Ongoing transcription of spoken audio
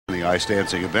the ice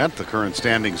dancing event. The current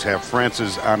standings have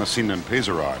France's Anasina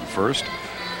Pesaro in first.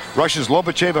 Russia's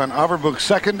Lobacheva and Averbuk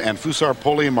second, and Fusar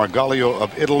Poli and Margalio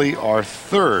of Italy are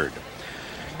third.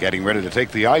 Getting ready to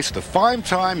take the ice, the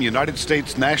five-time United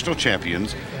States national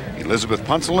champions, Elizabeth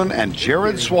Punsalan and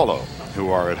Jerod Swallow,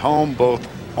 who are at home both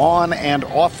on and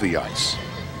off the ice.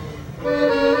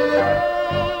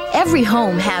 Every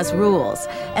home has rules,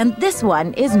 and this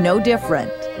one is no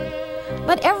different.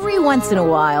 But every once in a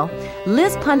while,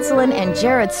 Liz Punsalan and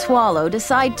Jerod Swallow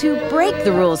decide to break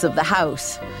the rules of the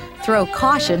house, throw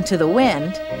caution to the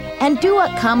wind, and do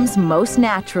what comes most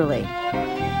naturally.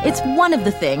 It's one of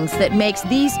the things that makes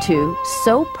these two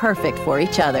so perfect for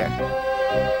each other.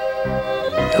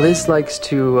 Liz likes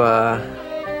to,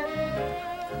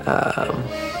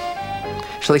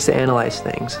 she likes to analyze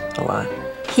things a lot.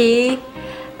 He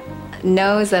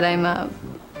knows that I'm a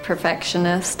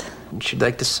perfectionist. She'd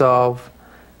like to solve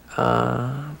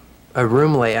a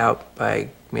room layout by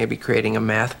maybe creating a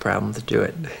math problem to do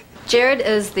it. Jerod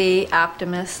is the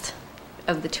optimist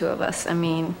of the two of us. I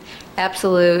mean,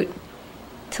 absolute,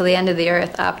 till the end of the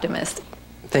earth optimist.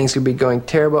 Things could be going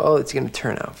terrible. Oh, it's going to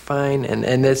turn out fine.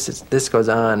 And this goes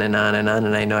on and on and on,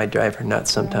 and I know I drive her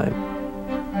nuts sometimes.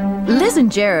 Liz and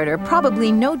Jerod are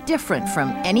probably no different from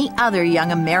any other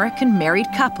young American married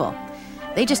couple.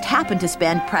 They just happen to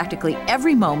spend practically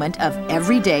every moment of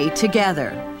every day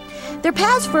together. Their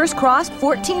paths first crossed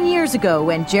 14 years ago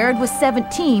when Jerod was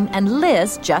 17 and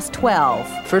Liz just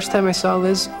 12. First time I saw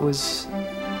Liz was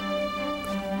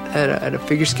at a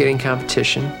figure skating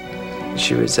competition.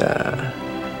 She was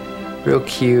real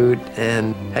cute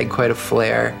and had quite a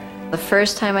flair. The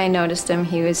first time I noticed him,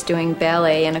 he was doing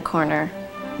ballet in a corner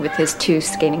with his two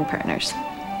skating partners.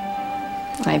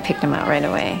 I picked him out right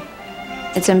away.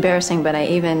 It's embarrassing, but I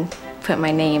even put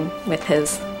my name with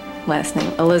his last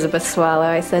name, Elizabeth Swallow.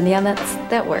 I said, yeah,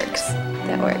 that works.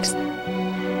 That works.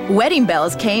 Wedding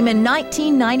bells came in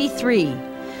 1993.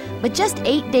 But just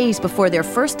 8 days before their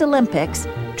first Olympics,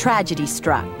 tragedy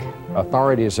struck.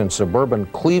 Authorities in suburban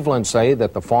Cleveland say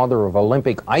that the father of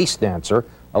Olympic ice dancer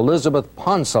Elizabeth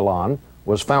Punsalan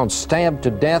was found stabbed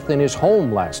to death in his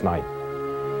home last night.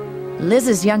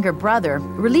 Liz's younger brother,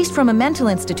 released from a mental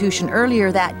institution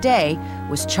earlier that day,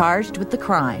 was charged with the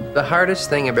crime. The hardest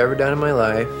thing I've ever done in my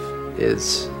life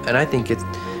is, and I think it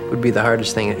would be the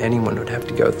hardest thing that anyone would have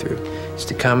to go through, is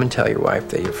to come and tell your wife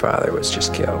that your father was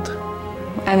just killed.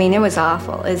 I mean, it was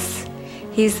awful.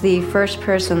 He's the first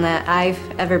person that I've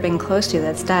ever been close to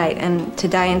that's died, and to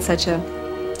die in such a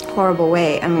horrible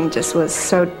way, I mean, just was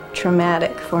so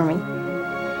traumatic for me.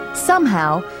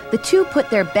 Somehow, the two put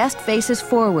their best faces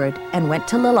forward and went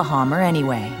to Lillehammer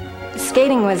anyway.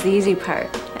 Skating was the easy part,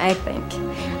 I think.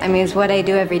 I mean, it's what I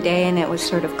do every day, and it was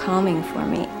sort of calming for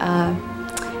me.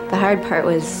 The hard part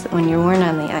was when you weren't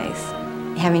on the ice,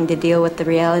 having to deal with the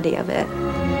reality of it.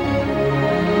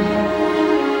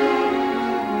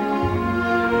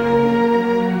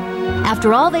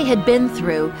 After all they had been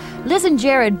through, Liz and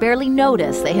Jerod barely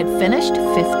noticed they had finished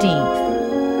 15th.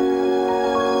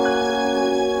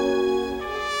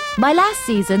 By last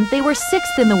season, they were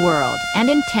 6th in the world and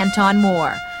intent on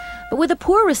more. But with a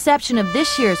poor reception of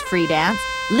this year's free dance,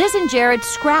 Liz and Jerod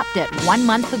scrapped it 1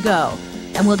 month ago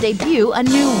and will debut a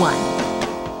new one.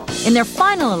 In their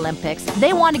final Olympics,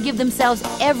 they want to give themselves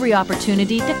every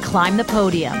opportunity to climb the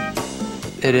podium.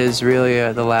 It is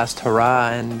really the last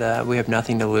hurrah, and we have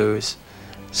nothing to lose.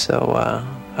 So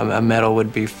a medal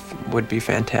would be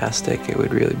fantastic. It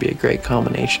would really be a great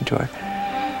culmination to our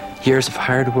years of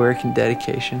hard work and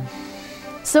dedication.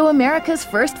 So America's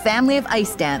first family of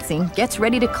ice dancing gets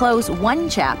ready to close one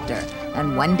chapter,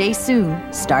 and one day soon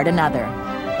start another.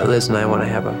 Liz and I want to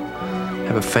have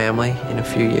a family in a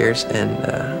few years, and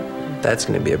that's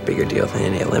going to be a bigger deal than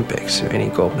any Olympics or any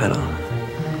gold medal.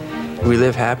 We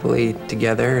live happily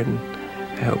together, and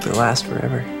I hope it'll last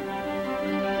forever.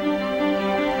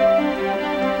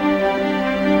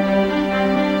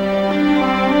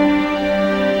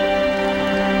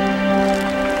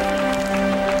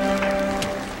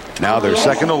 Now their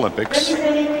second Olympics. The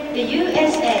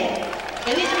USA,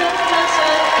 Elizabeth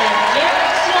Punsalan and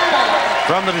Jerod Swallow.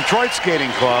 From the Detroit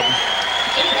Skating Club.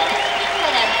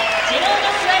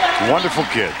 Wonderful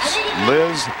kids,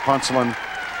 Liz Punsalan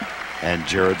and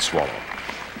Jerod Swallow.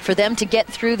 For them to get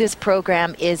through this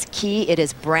program is key. It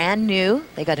is brand new.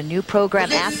 They got a new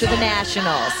program after the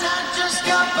Nationals.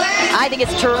 I think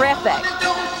it's terrific.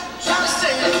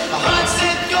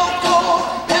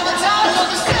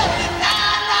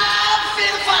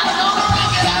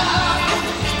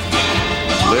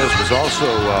 Liz was also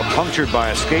punctured by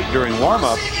a skate during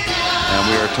warm-up, and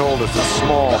we are told it's a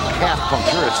small calf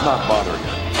puncture. It's not bothering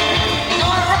her.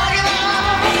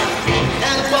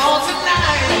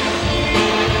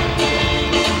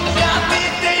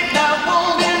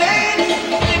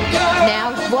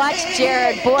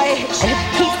 boy,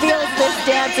 he feels this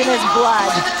dance in his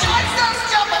blood.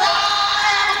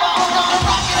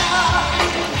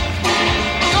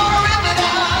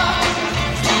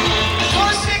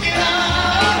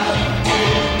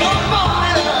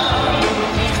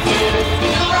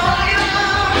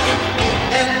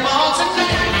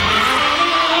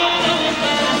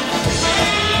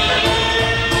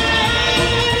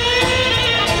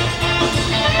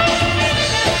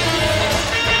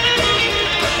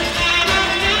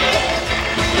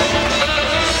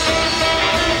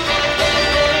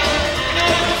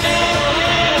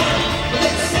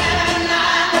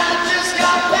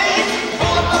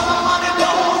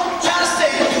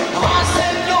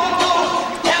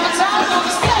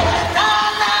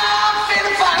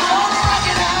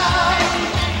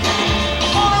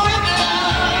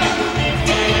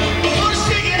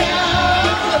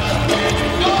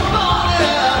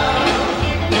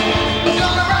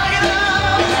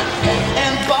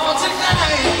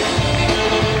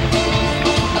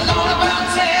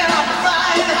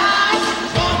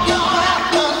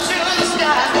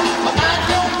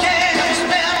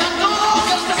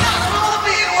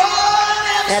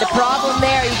 Had a problem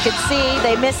there. You could see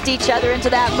they missed each other into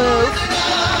that move.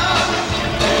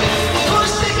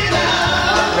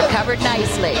 Recovered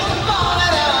nicely.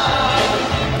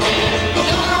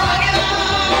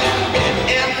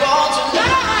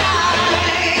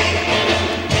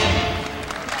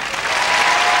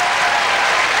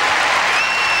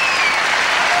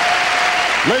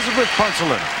 Elizabeth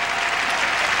Punsalan,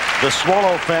 the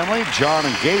Swallow family, John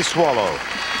and Gay Swallow,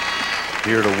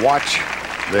 here to watch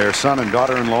their son and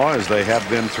daughter-in-law as they have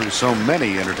been through so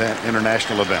many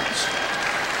international events.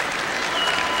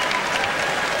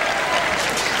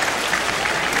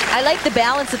 I like the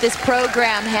balance that this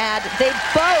program had. They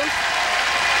both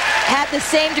had the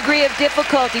same degree of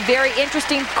difficulty. Very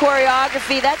interesting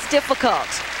choreography. That's difficult.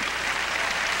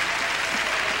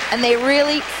 And they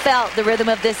really felt the rhythm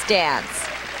of this dance.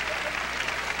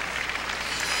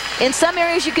 In some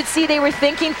areas you could see they were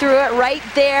thinking through it. Right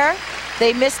there,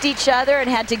 they missed each other and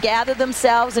had to gather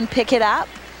themselves and pick it up.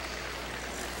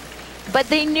 But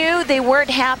they knew they weren't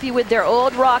happy with their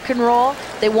old rock and roll.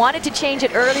 They wanted to change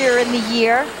it earlier in the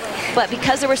year, but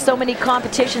because there were so many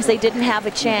competitions, they didn't have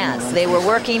a chance. They were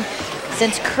working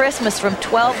since Christmas from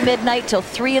 12 midnight till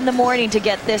 3 in the morning to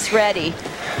get this ready.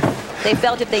 They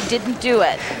felt if they didn't do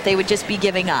it, they would just be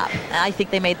giving up. And I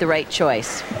think they made the right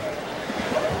choice.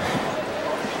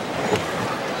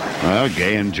 Well,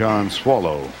 Gay and John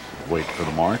Swallow wait for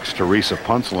the marks. Teresa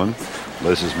Punsalan,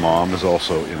 Liz's mom, is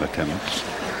also in attendance.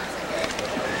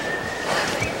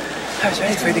 I was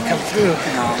ready for you to come through.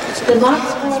 The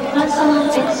marks for Punsalan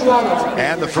and Swallow.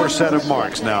 And the first set of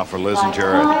marks now for Liz and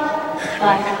Jerod.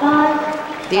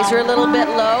 5-5. These are a little bit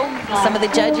low. Some of the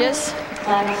judges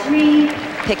 5-3.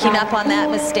 picking up on that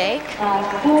mistake.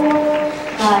 5-4.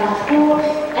 5-4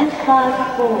 and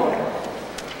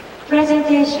 5-4.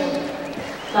 Presentation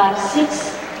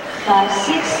 5-6.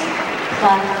 5-6.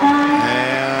 5-5.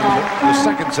 And the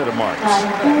second set of marks.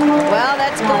 Well,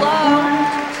 that's below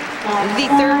the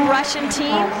third Russian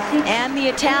team and the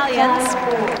Italians.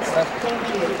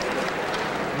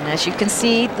 And as you can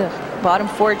see, the bottom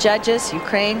 4 judges,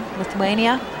 Ukraine,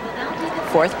 Lithuania,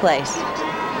 4th place.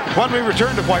 When we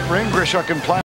return to White Ring, Grishuk and Platt.